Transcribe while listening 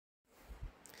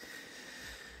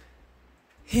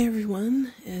Hey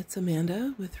everyone, it's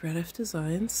Amanda with Eft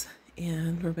Designs,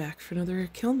 and we're back for another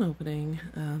kiln opening.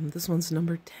 This one's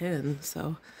number 10,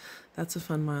 so that's a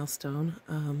fun milestone.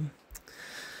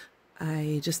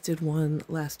 I just did one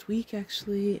last week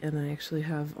actually, and I actually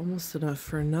have almost enough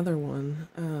for another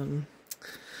one.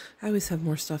 I always have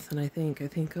more stuff than I think. I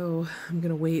think, oh, I'm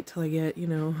gonna wait till I get, you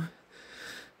know,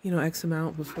 X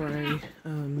amount before I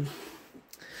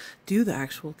do the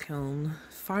actual kiln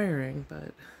firing,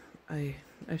 but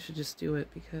I should just do it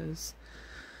because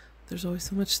there's always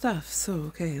so much stuff. So,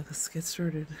 okay, let's get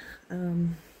started.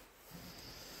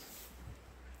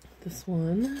 This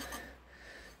one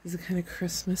is a kind of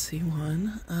Christmassy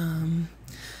one.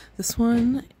 This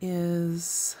one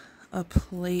is a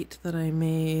plate that I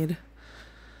made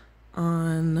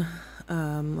on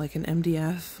like an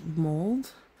MDF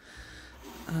mold.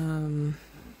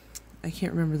 I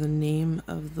can't remember the name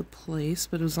of the place,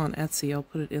 but it was on Etsy. I'll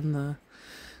put it in the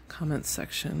comments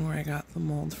section where I got the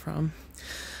mold from.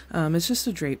 It's just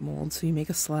a drape mold, so you make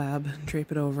a slab,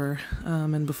 drape it over,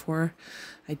 and before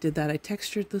I did that I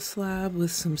textured the slab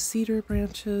with some cedar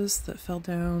branches that fell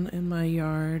down in my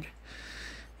yard,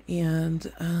 and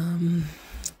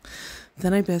then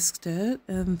I bisqued it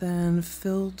and then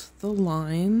filled the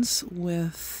lines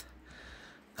with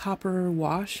copper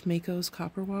wash, Amaco's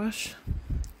copper wash.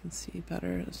 You can see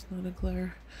better, it's not a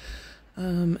glare.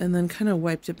 And then kind of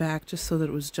wiped it back just so that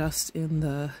it was just in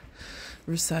the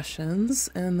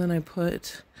recessions, and then I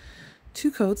put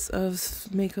 2 coats of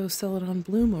Amaco Celadon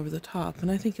bloom over the top, and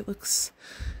I think it looks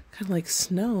kind of like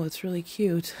snow. It's really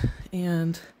cute,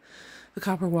 and the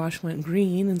copper wash went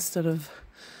green instead of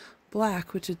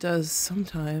black, which it does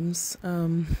sometimes.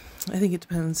 I think it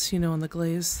depends, on the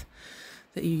glaze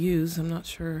that you use. I'm not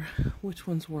sure which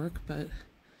ones work, but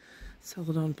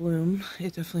Celadon bloom,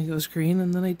 it definitely goes green.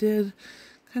 And then I did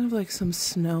kind of like some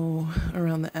snow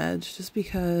around the edge, just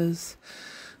because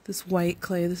this white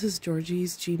clay, this is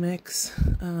Georgie's G-Mix,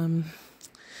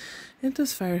 it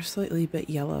does fire slightly bit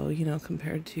yellow,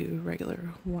 compared to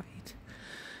regular white.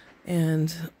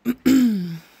 And I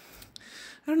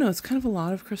don't know, it's kind of a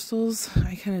lot of crystals.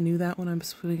 I kind of knew that when I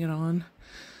was putting it on,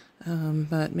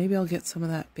 but maybe I'll get some of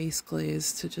that base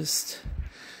glaze to just,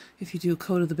 if you do a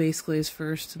coat of the base glaze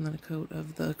first and then a coat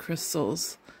of the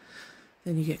crystals,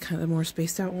 then you get kind of more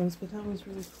spaced out ones. But that one's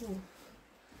really cool.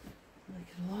 I like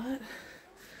it a lot.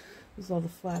 This is all the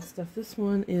flat stuff. This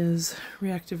one is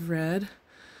reactive red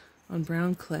on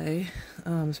brown clay.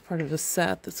 It's part of a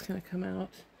set that's going to come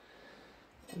out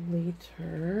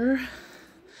later.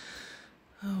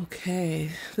 Okay,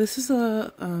 this is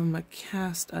a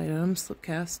cast item, slip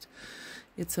cast.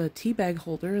 It's a tea bag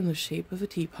holder in the shape of a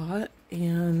teapot,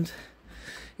 and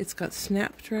it's got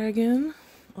Snapdragon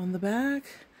on the back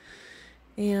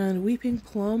and Weeping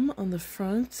Plum on the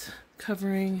front,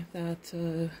 covering that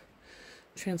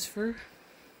transfer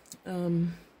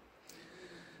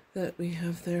that we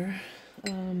have there.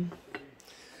 That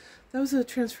was a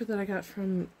transfer that I got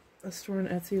from a store on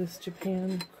Etsy. This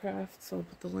JapanCraftsShop. I'll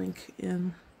put the link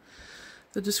in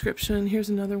the description. Here's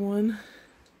another one.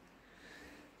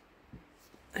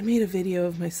 I made a video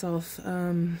of myself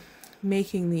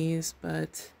making these,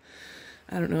 but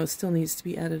I don't know, it still needs to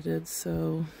be edited.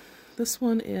 So this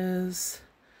one is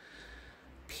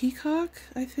Peacock,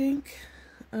 I think,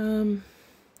 on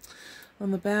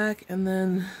the back. And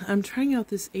then I'm trying out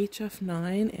this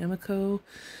HF9 Amaco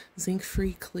Zinc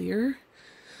Free Clear.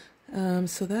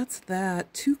 So that's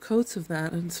that, 2 coats of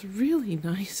that, and it's a really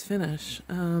nice finish.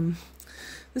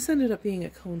 This ended up being a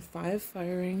cone 5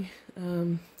 firing,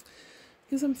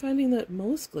 because I'm finding that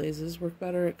most glazes work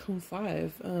better at cone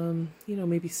 5.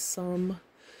 Maybe some,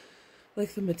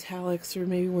 like the metallics, or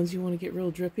maybe ones you want to get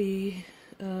real drippy.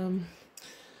 You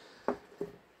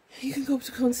can go up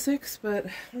to cone 6, but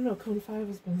I don't know, cone 5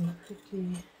 has been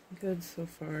pretty good so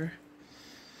far.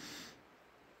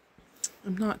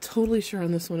 I'm not totally sure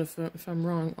on this one. If I'm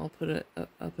wrong, I'll put it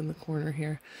up in the corner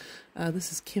here.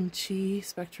 This is Kimchi,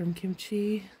 Spectrum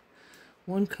Kimchi.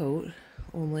 1 coat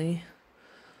only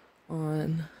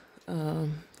on the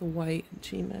white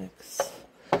G-Mix.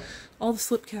 All the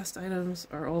slip cast items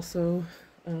are also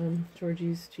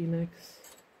Georgie's G-Mix.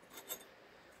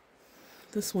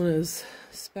 This one is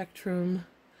Spectrum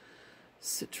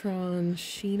Citron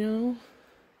Chino.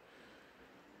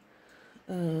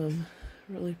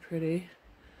 Really pretty.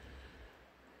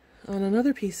 On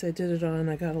another piece I did it on,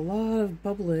 I got a lot of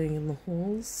bubbling in the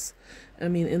holes. I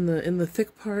mean, in the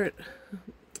thick part,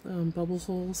 bubble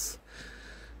holes.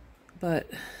 But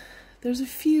there's a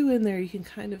few in there you can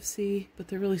kind of see, but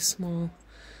they're really small.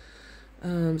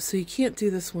 So you can't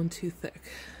do this one too thick,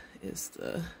 is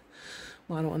the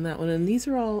motto on that one. And these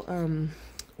are all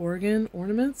Oregon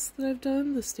ornaments that I've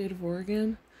done, the state of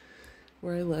Oregon,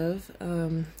 where I live.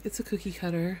 It's a cookie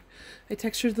cutter. I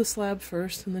textured the slab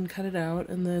first and then cut it out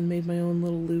and then made my own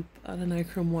little loop out of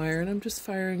nichrome wire, and I'm just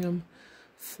firing them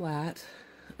flat.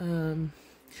 I know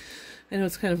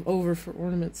it's kind of over for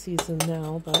ornament season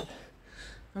now, but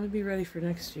I'm gonna be ready for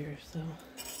next year, so.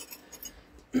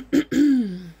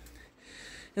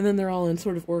 And then they're all in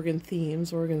sort of Oregon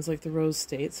themes. Oregon's like the rose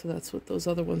state, so that's what those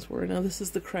other ones were. Now this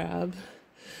is the crabs,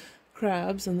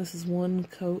 and this is one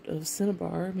coat of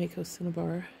cinnabar, Amaco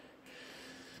cinnabar,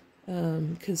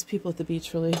 because people at the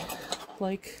beach really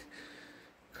like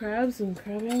crabs and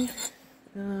crabbing.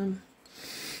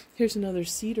 Here's another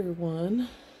cedar one.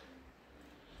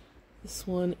 This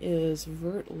one is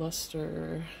Vert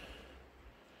Luster.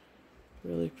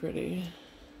 Really pretty.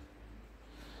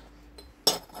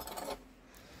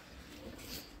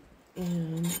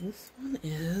 And this one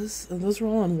is, and those are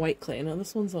all on white clay. Now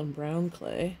this one's on brown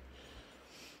clay.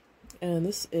 And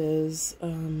this is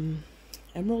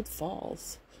Emerald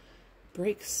Falls.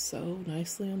 Breaks so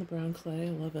nicely on the brown clay.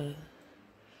 I love it.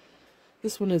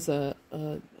 This one is a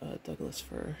Douglas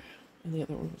fir, and the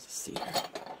other one was a cedar.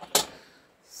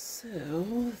 So,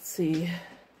 let's see.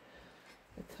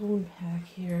 A cone pack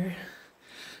here.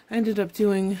 I ended up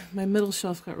doing, my middle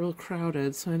shelf got real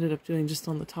crowded, so I ended up doing just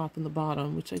on the top and the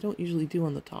bottom, which I don't usually do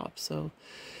on the top, so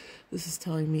this is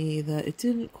telling me that it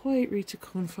didn't quite reach a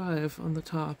cone 5 on the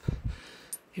top.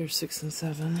 Here's 6 and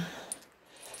 7.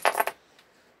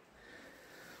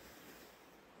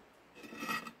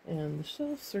 And the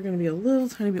shelves are going to be a little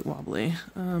tiny bit wobbly.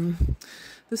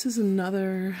 This is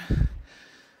another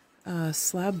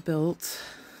slab built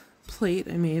plate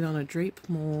I made on a drape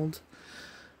mold.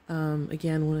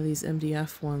 Again, one of these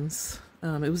MDF ones.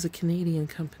 It was a Canadian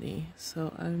company,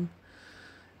 so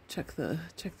check the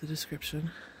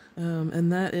description.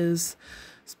 And that is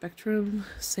Spectrum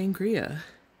Sangria.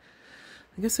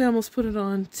 I guess I almost put it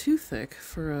on too thick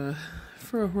for a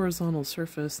horizontal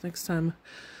surface. Next time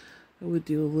I would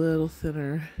do a little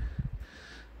thinner.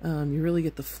 You really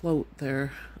get the float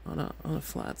there on a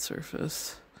flat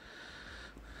surface.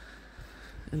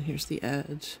 And here's the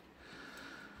edge.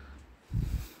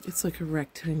 It's like a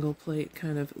rectangle plate,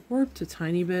 kind of warped a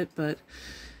tiny bit, but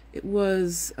it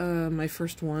was my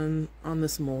first one on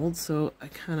this mold, so I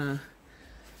kind of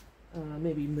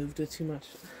maybe moved it too much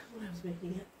when I was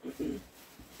making it.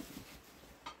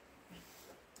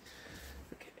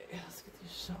 Okay, let's get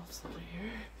these shelves out of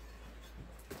here.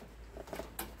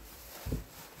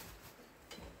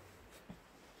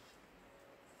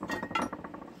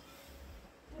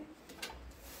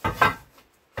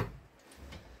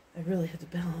 I really had to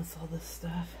balance all this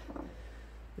stuff.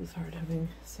 It was hard having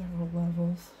several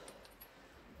levels.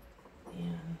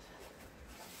 And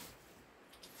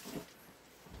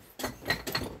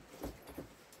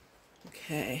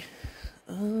okay.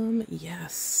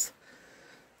 Yes.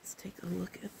 Let's take a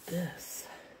look at this.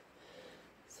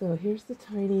 So here's the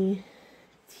tiny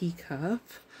teacup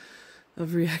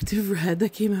of reactive red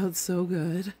that came out so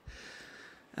good.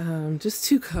 Just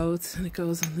 2 coats, and it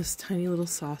goes on this tiny little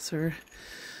saucer.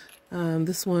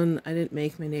 This one I didn't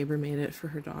make, my neighbor made it for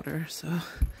her daughter, so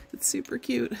it's super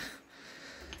cute.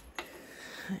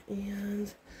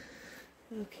 And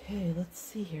okay, let's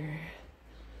see here.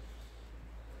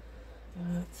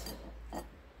 Got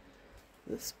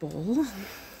this bowl.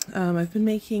 I've been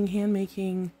hand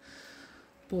making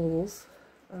bowls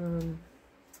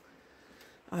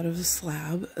out of a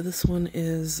slab. This one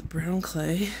is brown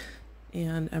clay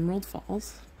and Emerald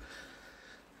Falls.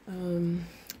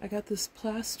 I got this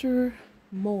plaster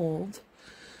mold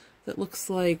that looks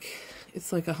like,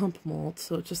 it's like a hump mold,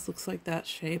 so it just looks like that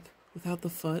shape without the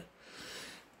foot.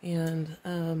 And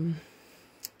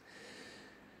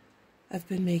I've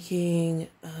been making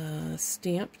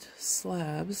stamped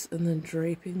slabs and then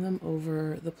draping them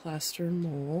over the plaster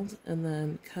mold and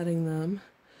then cutting them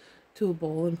to a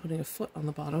bowl and putting a foot on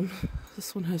the bottom.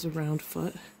 This one has a round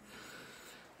foot.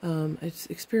 I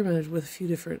experimented with a few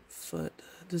different foot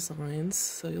designs,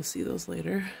 so you'll see those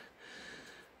later.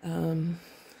 And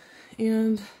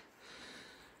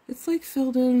it's like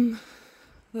filled in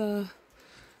the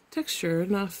texture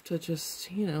enough to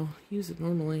just, you know, use it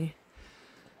normally.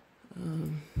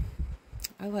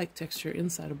 I like texture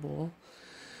inside a bowl.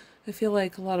 I feel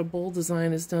like a lot of bowl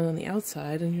design is done on the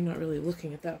outside and you're not really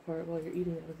looking at that part while you're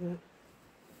eating out of it.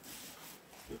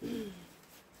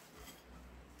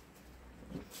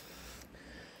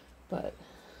 But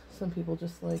some people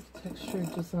just like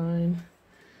textured design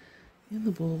in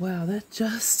the bowl. Wow, that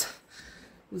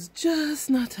was just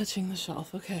not touching the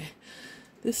shelf. Okay,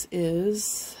 this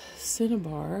is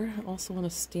cinnabar, also on a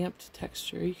stamped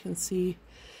texture. You can see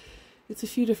It's a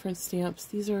few different stamps.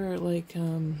 These are like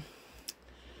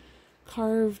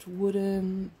carved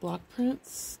wooden block print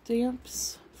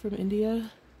stamps from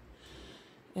India.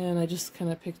 And I just kind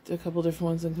of picked a couple different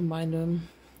ones and combined them.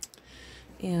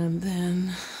 And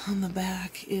then on the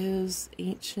back is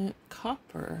Ancient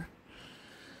Copper,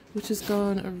 which has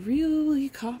gone a really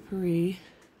coppery.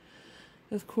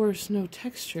 Of course, no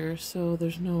texture, so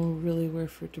there's no really where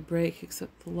for it to break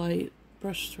except the light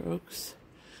brush strokes.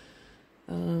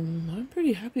 I'm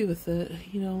pretty happy with it.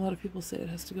 You know, a lot of people say it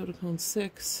has to go to cone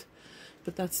 6,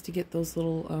 but that's to get those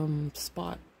little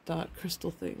spot dot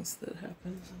crystal things that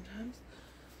happen sometimes.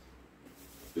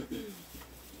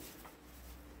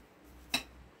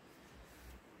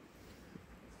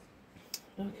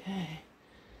 Okay.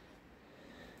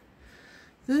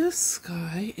 This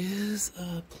guy is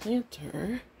a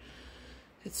planter.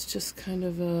 It's just kind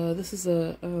of a, this is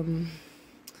a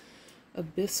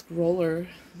bisque roller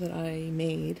that I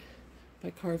made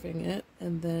by carving it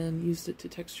and then used it to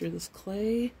texture this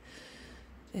clay,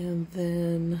 and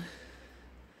then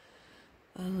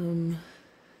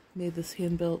made this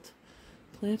hand-built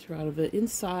planter out of it.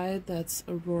 Inside, that's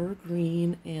Aurora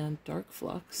Green and Dark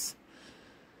Flux.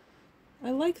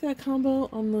 I like that combo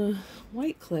on the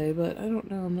white clay, but I don't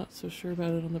know, I'm not so sure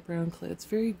about it on the brown clay. It's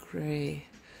very gray,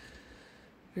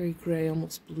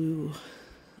 almost blue.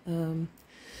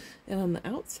 And on the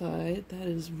outside, that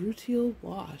is Rutile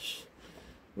Wash,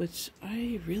 which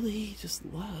I really just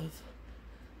love,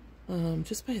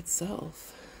 just by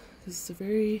itself, because it's a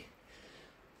very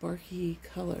barky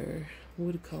color,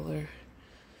 wood color.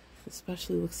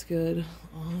 Especially looks good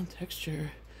on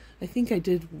texture. I think I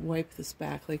did wipe this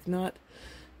back, like not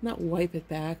wipe it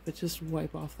back, but just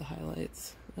wipe off the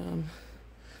highlights. So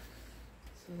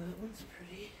that one's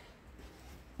pretty.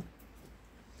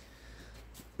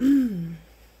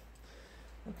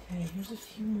 Okay, here's a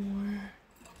few more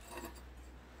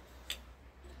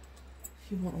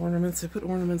ornaments. I put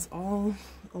ornaments all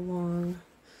along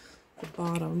the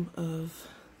bottom of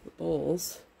the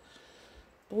bowls.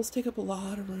 Bowls take up a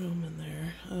lot of room in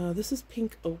there. This is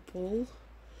Pink Opal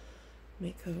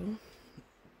Mako.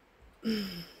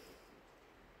 When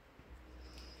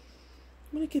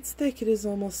it gets thick, it is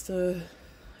almost a,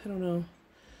 I don't know,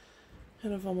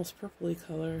 kind of almost purpley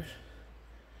color.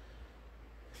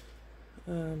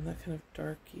 That kind of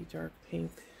dark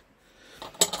pink.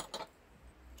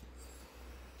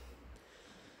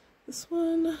 This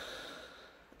one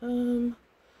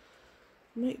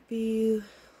might be,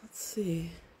 let's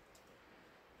see,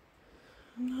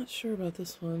 I'm not sure about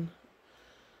this one.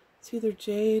 It's either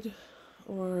jade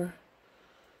or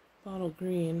bottle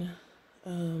green.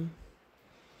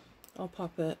 I'll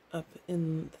pop it up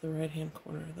in the right hand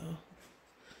corner though.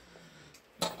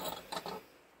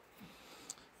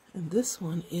 And this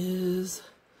one is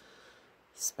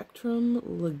Spectrum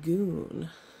Lagoon.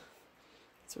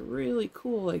 It's a really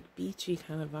cool, like beachy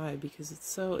kind of vibe because it's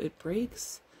so, it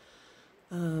breaks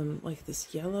like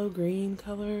this yellow green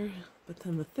color, but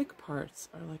then the thick parts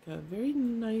are like a very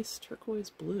nice turquoise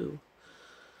blue.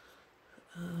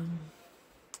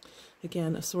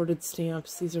 Again, assorted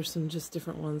stamps. These are some just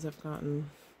different ones I've gotten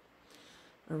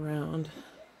around.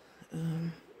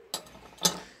 I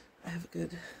have a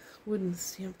good wooden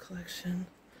stamp collection.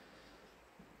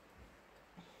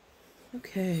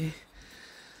 Okay,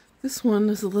 this one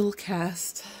is a little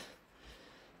cast,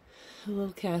 a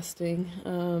little casting.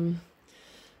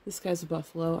 This guy's a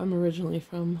Buffalo. I'm originally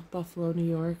from Buffalo, New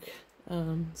York,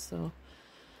 so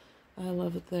I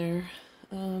love it there.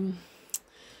 And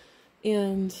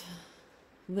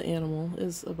the animal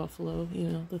is a buffalo, you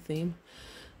know, the theme.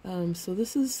 So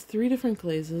this is 3 different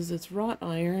glazes. It's wrought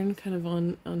iron kind of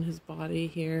on his body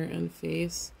here and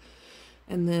face.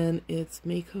 And then it's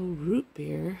Mako root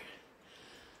beer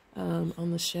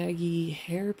on the shaggy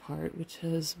hair part, which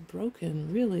has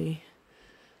broken really,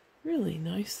 really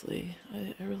nicely.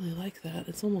 I really like that.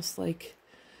 It's almost like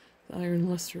the iron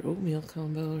luster oatmeal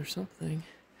combo or something.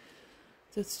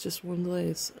 That's just one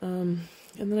glaze. And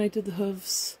then I did the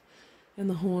hooves and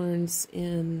the horns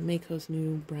in Mako's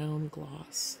new brown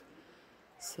gloss.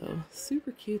 So,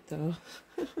 super cute though.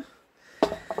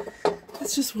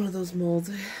 It's just one of those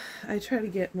molds. I try to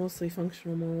get mostly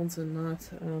functional molds and not,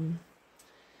 you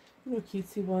know,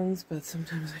 cutesy ones, but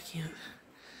sometimes I can't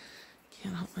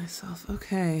help myself.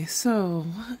 Okay, so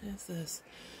what is this?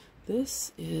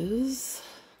 This is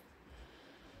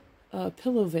a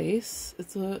pillow vase.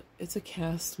 It's a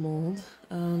cast mold.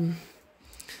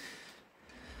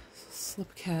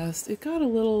 Slip cast. It got a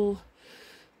little,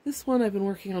 this one I've been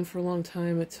working on for a long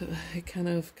time. It kind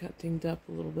of got dinged up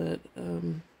a little bit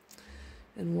and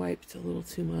wiped a little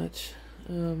too much.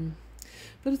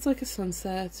 But it's like a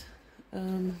sunset.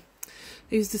 I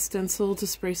used a stencil to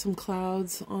spray some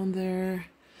clouds on there.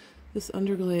 This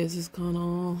underglaze has gone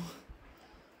all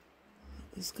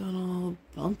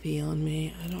bumpy on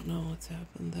me. I don't know what's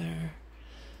happened there.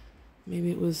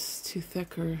 Maybe it was too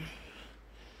thick, or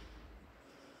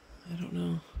I don't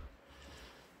know.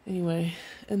 Anyway,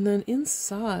 and then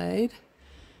inside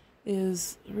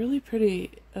is really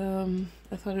pretty.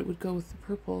 I thought it would go with the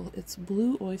purple. It's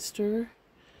Blue Oyster,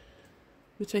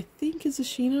 which I think is a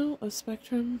Shino, a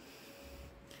Spectrum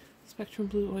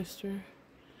Blue Oyster.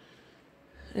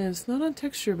 And it's not on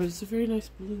texture, but it's a very nice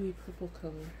bluey purple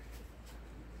color.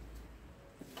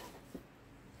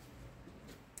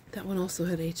 That one also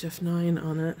had HF9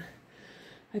 on it.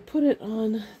 I put it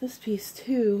on this piece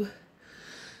too.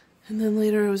 And then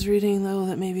later I was reading, though,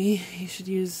 that maybe you should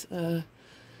use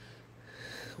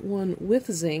one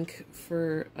with zinc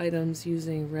for items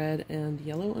using red and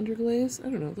yellow underglaze. I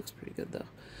don't know, it looks pretty good though.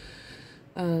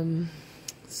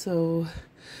 So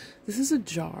this is a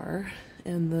jar,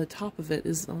 and the top of it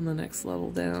is on the next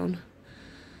level down.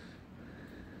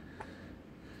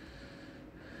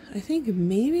 I think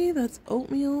maybe that's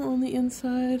oatmeal on the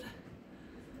inside.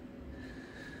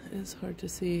 It's hard to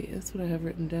see. That's what I have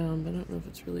written down, but I don't know if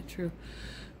it's really true.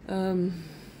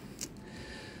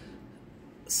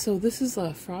 So this is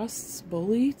a Frost's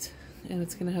Bolete, and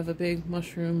it's going to have a big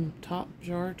mushroom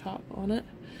jar top on it.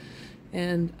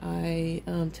 And I,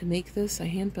 to make this, I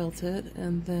hand built it,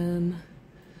 and then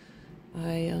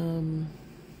I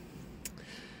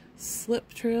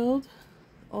slip trailed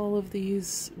all of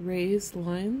these raised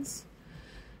lines,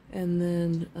 and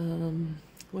then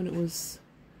when it was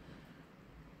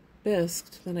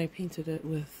bisqued, then I painted it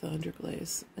with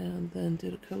underglaze, and then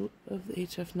did a coat of the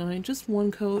HF9, just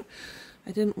one coat.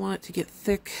 I didn't want it to get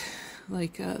thick,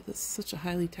 like this is such a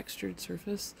highly textured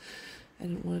surface. I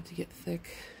didn't want it to get thick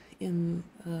in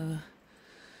the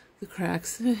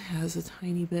cracks. It has a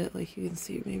tiny bit, like you can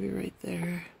see maybe right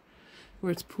there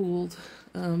where it's pooled,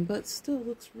 but still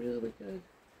looks really good.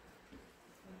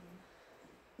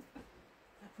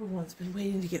 That poor one's been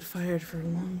waiting to get fired for a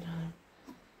long time.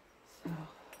 So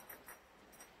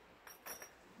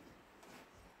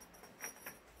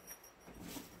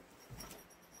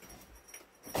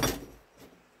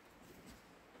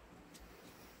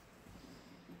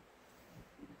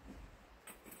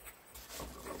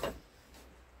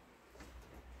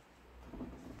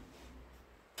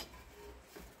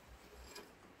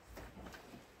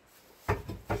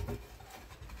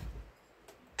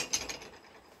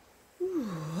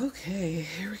okay,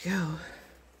 here we go.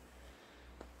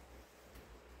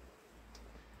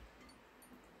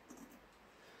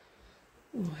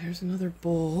 Oh, here's another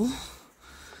bowl.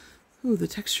 Ooh, the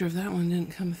texture of that one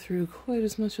didn't come through quite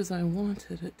as much as I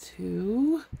wanted it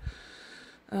to.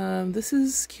 This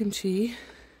is kimchi,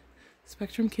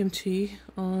 Spectrum Kimchi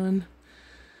on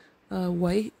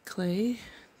white clay,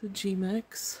 the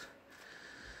G-Mix.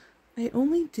 I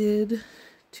only did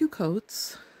 2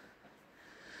 coats.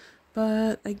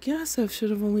 But I guess I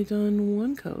should have only done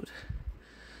 1 coat,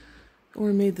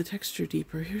 or made the texture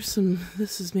deeper. Here's some,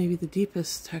 this is maybe the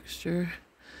deepest texture.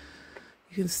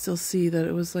 You can still see that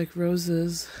it was like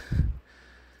roses.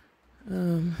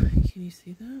 Can you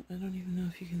see that? I don't even know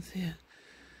if you can see it.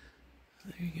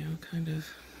 There you go, kind of.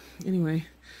 Anyway,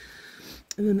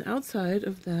 and then the outside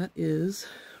of that is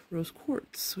rose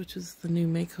quartz, which is the new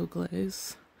Amaco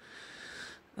glaze.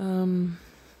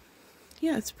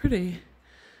 Yeah, it's pretty.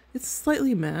 It's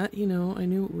slightly matte, you know, I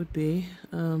knew it would be,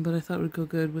 but I thought it would go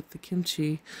good with the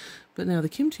kimchi. But now the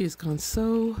kimchi has gone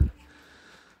so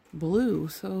blue,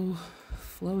 so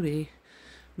floaty.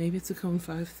 Maybe it's a cone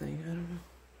 5 thing, I don't know.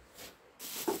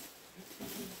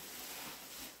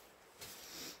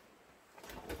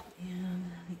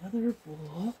 And the other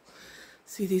bowl,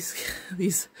 see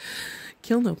these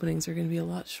kiln openings are going to be a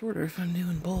lot shorter if I'm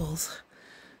doing bowls.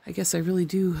 I guess I really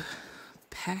do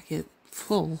pack it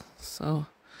full, so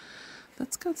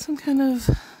that's got some kind of,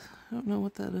 I don't know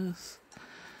what that is.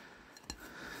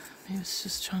 Maybe it's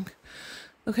just chunk.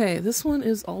 Okay, this one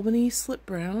is Albany Slip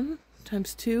Brown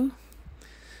 ×2.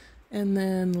 And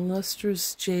then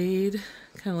Lustrous Jade,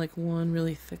 kind of like one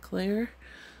really thick layer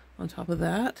on top of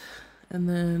that. And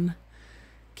then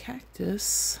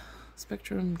Cactus,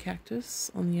 Spectrum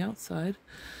Cactus on the outside.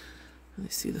 Let me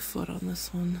see the foot on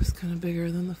this one. It's kind of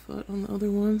bigger than the foot on the other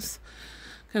ones.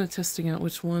 Kind of testing out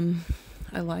which one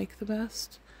I like the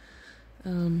best.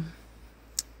 And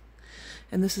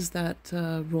this is that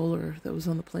roller that was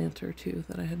on the planter too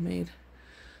that I had made.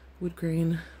 Wood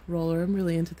grain roller. I'm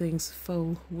really into things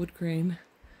faux wood grain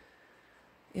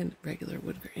and regular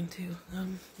wood grain too.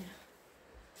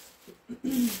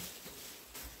 Yeah.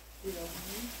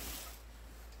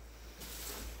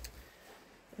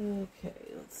 Okay,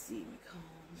 let's see.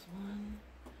 Columns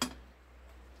 1,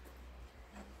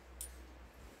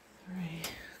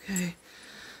 3. Okay.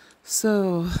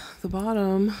 So the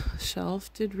bottom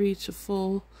shelf did reach a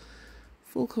full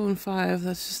cone 5.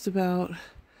 That's just about,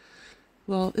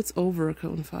 well, it's over a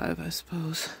cone 5, I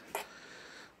suppose.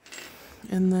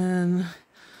 And then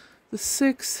the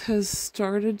 6 has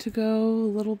started to go a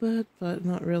little bit, but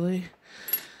not really.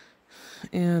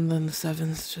 And then the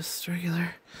 7's just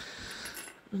regular,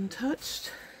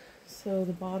 untouched. So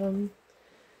the bottom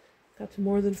got to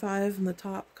more than 5, and the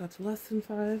top got to less than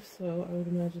 5. So I would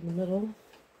imagine the middle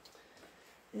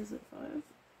is at 5.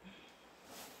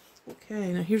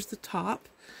 Okay, now here's the top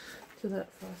to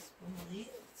that frost ball.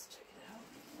 Let's check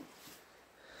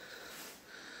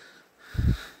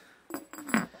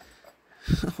it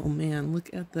out. Oh man,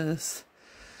 look at this.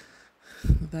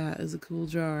 That is a cool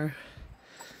jar.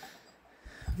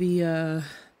 I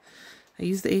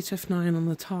used the HF9 on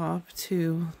the top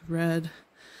too, red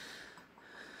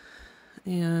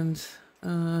and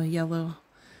yellow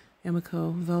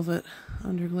Amaco velvet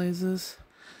underglazes.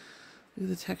 Look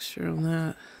at the texture on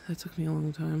that. That took me a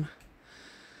long time.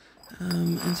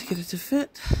 And to get it to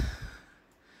fit,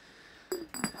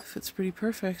 fits pretty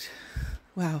perfect.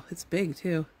 Wow, it's big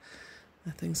too.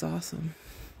 That thing's awesome.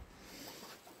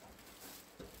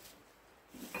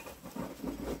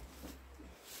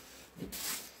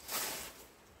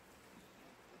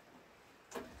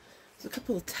 There's a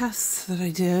couple of tests that I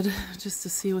did just to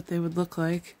see what they would look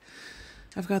like.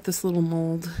 I've got this little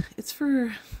mold. It's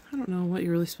for, I don't know what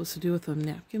you're really supposed to do with them,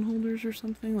 napkin holders or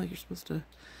something. Like you're supposed to,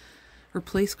 or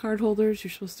place card holders.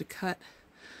 You're supposed to cut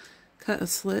a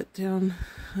slit down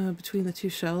between the two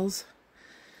shells.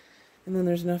 And then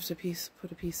there's enough to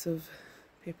put a piece of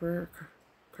paper or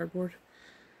cardboard.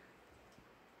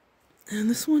 And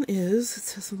this one is, it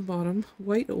says on the bottom,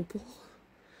 white opal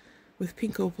with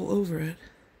pink opal over it.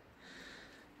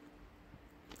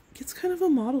 It's kind of a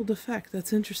mottled effect.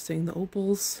 That's interesting. The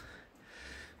opals,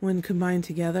 when combined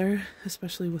together,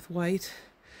 especially with white,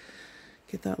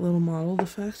 get that little mottled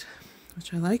effect,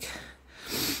 which I like.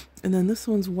 And then this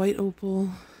one's white opal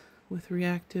with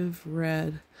reactive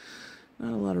red.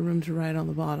 Not a lot of room to write on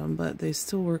the bottom, but they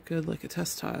still work good like a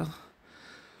test tile.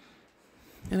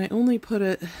 And I only put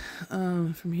it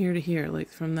from here to here, like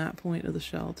from that point of the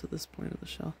shell to this point of the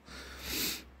shell.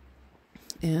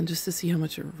 And just to see how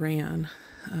much it ran.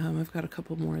 I've got a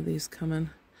couple more of these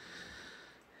coming.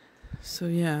 So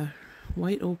yeah,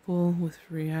 white opal with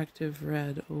reactive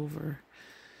red over.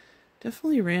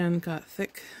 Definitely got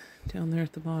thick down there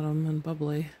at the bottom and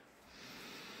bubbly.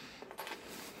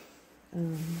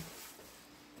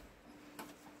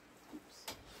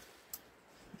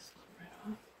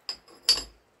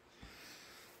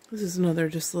 This is another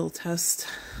just little test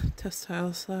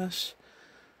tile slash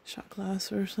shot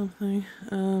glass or something.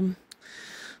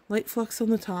 Light flux on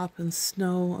the top and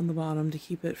snow on the bottom to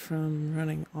keep it from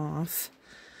running off.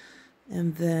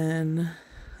 And then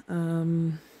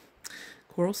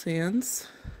coral sands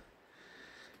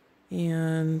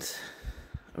and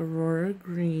aurora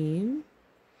green.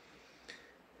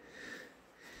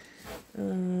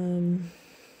 And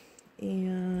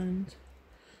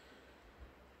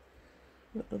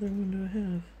what other one do I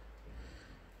have?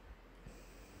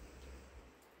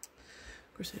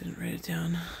 Of course, I didn't write it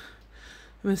down.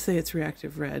 I'm going to say it's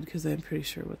reactive red because I'm pretty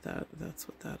sure that's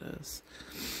what that is.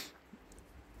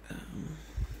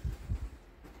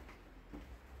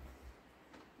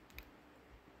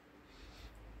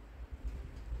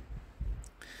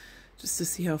 Just to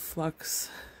see how flux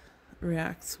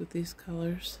reacts with these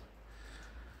colors.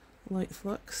 Light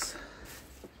flux.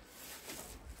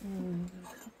 And a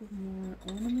couple more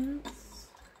ornaments.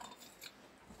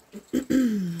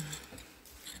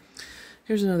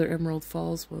 Here's another Emerald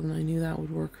Falls one. I knew that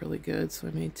would work really good, so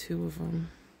I made 2 of them.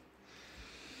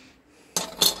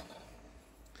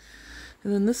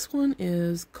 And then this one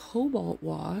is Cobalt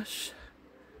Wash,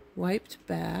 wiped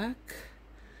back,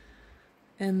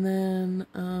 and then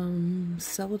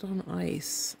Celadon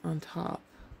Ice on top.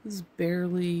 This is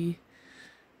barely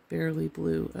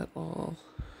blue at all.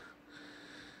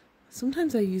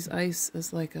 Sometimes I use ice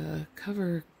as like a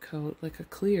cover coat, like a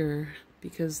clear,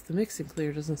 because the mixing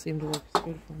clear doesn't seem to work as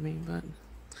good for me, but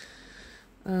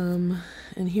and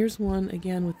here's one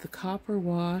again with the copper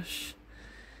wash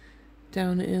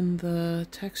down in the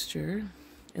texture,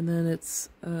 and then it's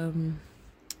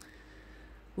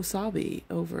wasabi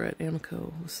over it,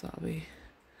 Amaco wasabi.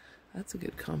 That's a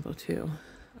good combo too.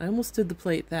 I almost did the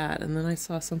plate that, and then I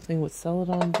saw something with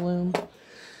Celadon bloom,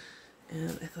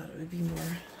 and I thought it would be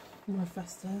more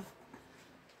festive.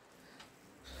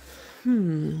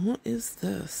 What is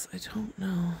this? I don't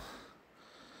know.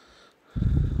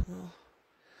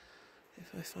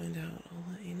 If I find out,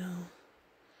 I'll let you know.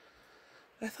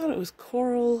 I thought it was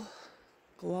coral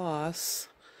gloss,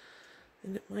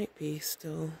 and it might be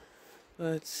still,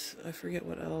 but I forget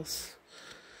what else.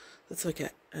 That's like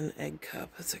an egg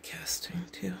cup. That's a casting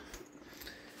too.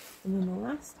 And then the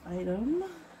last item.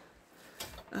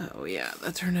 Oh yeah,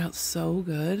 that turned out so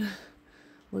good.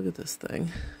 Look at this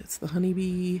thing. It's the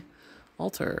honeybee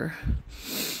altar.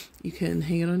 You can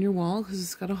hang it on your wall because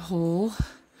it's got a hole,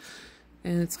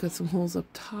 and it's got some holes up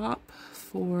top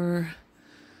for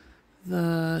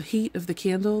the heat of the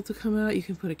candle to come out. You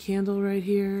can put a candle right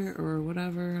here or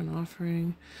whatever, an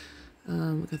offering.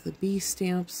 Got the bee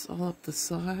stamps all up the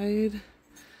side,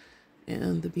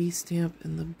 and the bee stamp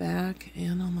in the back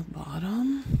and on the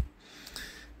bottom,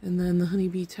 and then the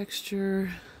honeybee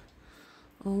texture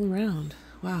all around.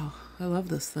 Wow, I love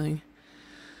this thing.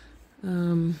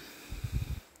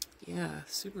 Yeah,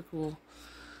 super cool.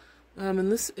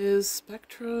 And this is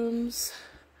Spectrum's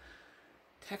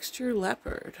Texture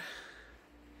Leopard.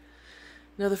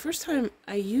 Now, the first time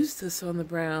I used this on the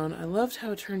brown, I loved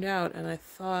how it turned out, and I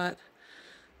thought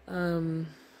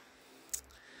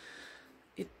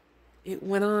it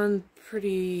went on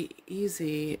pretty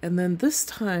easy. And then this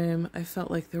time, I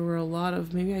felt like there were a lot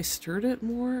of, maybe I stirred it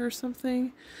more or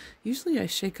something. Usually I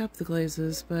shake up the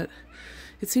glazes, but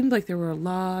it seemed like there were a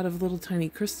lot of little tiny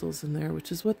crystals in there,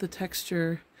 which is what the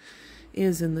texture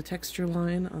is in the texture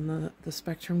line on the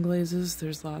Spectrum glazes.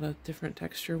 There's a lot of different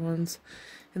texture ones,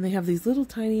 and they have these little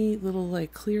tiny little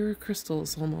like clear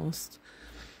crystals almost.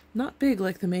 Not big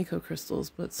like the Mako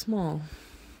crystals, but small.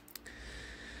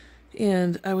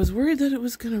 And I was worried that it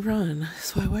was going to run,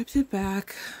 so I wiped it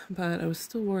back, but I was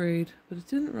still worried, but it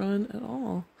didn't run at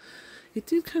all. It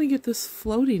did kind of get this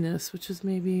floatiness, which is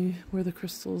maybe where the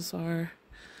crystals are.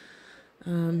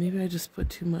 Maybe I just put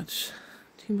too much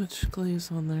glaze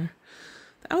on there.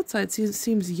 The outside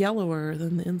seems yellower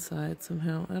than the inside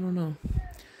somehow. I don't know.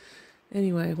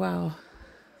 Anyway, wow.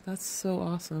 That's so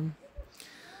awesome.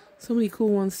 So many cool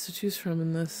ones to choose from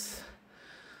in this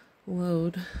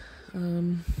load.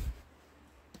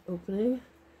 Opening.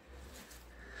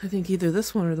 I think either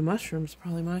this one or the mushroom's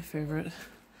probably my favorite.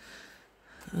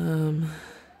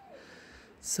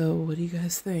 So what do you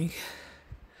guys think?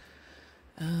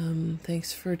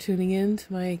 Thanks for tuning in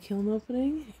to my kiln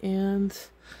opening, and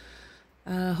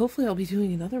hopefully I'll be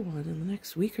doing another one in the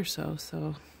next week or so.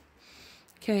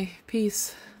 Okay,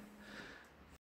 peace.